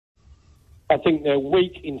I think they're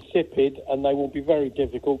weak, insipid, and they will be very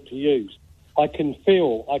difficult to use. I can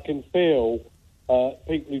feel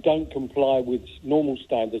people who don't comply with normal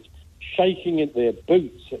standards shaking at their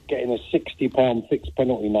boots at getting a £60 fixed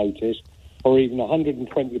penalty notice or even a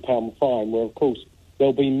 £120 fine, where, of course,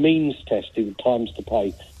 there'll be means tested times to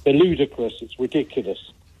pay. They're ludicrous. It's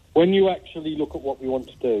ridiculous. When you actually look at what we want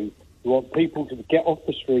to do, we want people to get off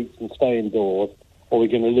the streets and stay indoors, or we're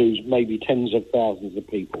going to lose maybe tens of thousands of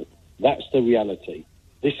people. That's the reality.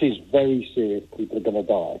 This is very serious. People are going to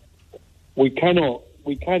die. We cannot,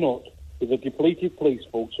 with a depleted police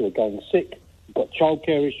force who are going sick, who've got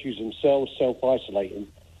childcare issues themselves, self-isolating,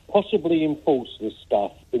 possibly enforce this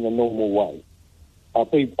stuff in a normal way. I'll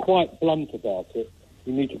be quite blunt about it.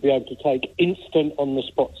 You need to be able to take instant,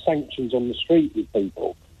 on-the-spot sanctions on the street with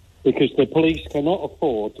people, because the police cannot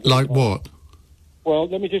afford... Like what? Well,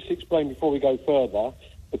 let me just explain before we go further.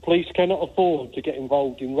 The police cannot afford to get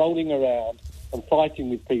involved in rolling around and fighting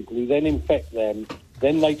with people who then infect them.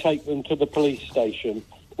 Then they take them to the police station,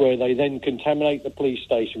 where they then contaminate the police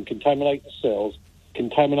station, contaminate the cells,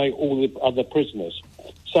 contaminate all the other prisoners.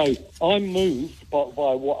 So I'm moved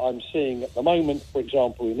by what I'm seeing at the moment, for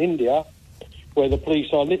example, in India, where the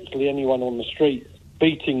police are literally anyone on the street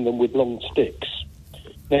beating them with long sticks.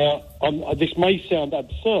 Now, this may sound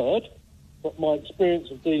absurd, but my experience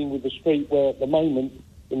of dealing with the street, where at the moment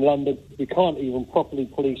in London we can't even properly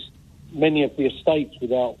police many of the estates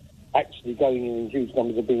without actually going in huge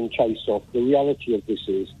numbers of being chased off. The reality of this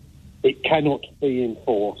is it cannot be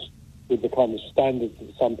enforced with the kind of standards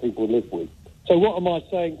that some people live with. So what am I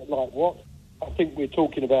saying? Like what? I think we're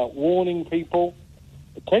talking about warning people,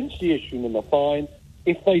 potentially issuing them a fine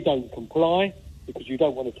if they don't comply, because you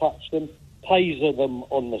don't want to touch them, taser them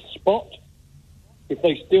on the spot. If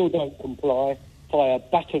they still don't comply, fire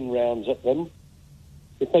baton rounds at them.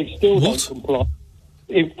 If they still don't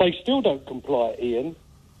comply, Ian,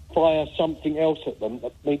 fire something else at them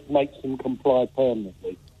that makes them comply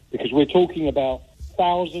permanently. Because we're talking about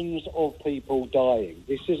thousands of people dying.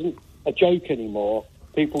 This isn't a joke anymore.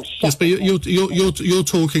 People. Yes, but you're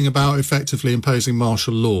talking about effectively imposing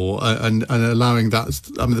martial law and allowing that.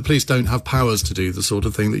 I mean, the police don't have powers to do the sort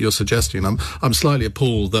of thing that you're suggesting. I'm slightly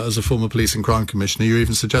appalled that as a former police and crime commissioner, you're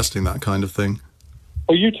even suggesting that kind of thing.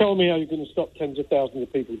 Well, you tell me how you're going to stop tens of thousands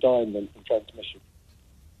of people dying then from transmission.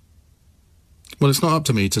 Well, it's not up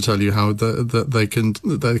to me to tell you how they can.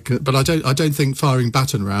 But I don't think firing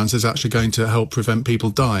baton rounds is actually going to help prevent people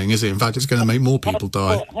dying, is it? In fact, it's going to make more people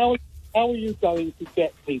die. How are you going to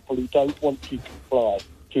get people who don't want to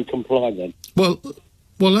comply then? Well,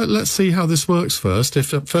 let's see how this works first. If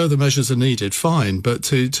further measures are needed, fine. But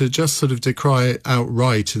to just sort of decry it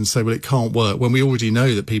outright and say, well, it can't work, when we already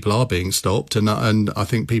know that people are being stopped and I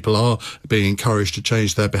think people are being encouraged to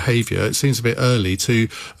change their behaviour, it seems a bit early to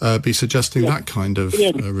be suggesting that kind of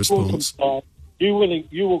response. You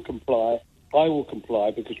will comply. I will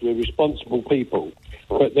comply because we're responsible people.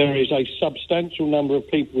 But there is a substantial number of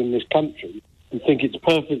people in this country who think it's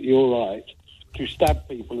perfectly all right to stab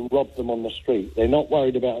people and rob them on the street. They're not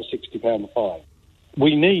worried about a £60 fine.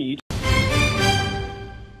 We need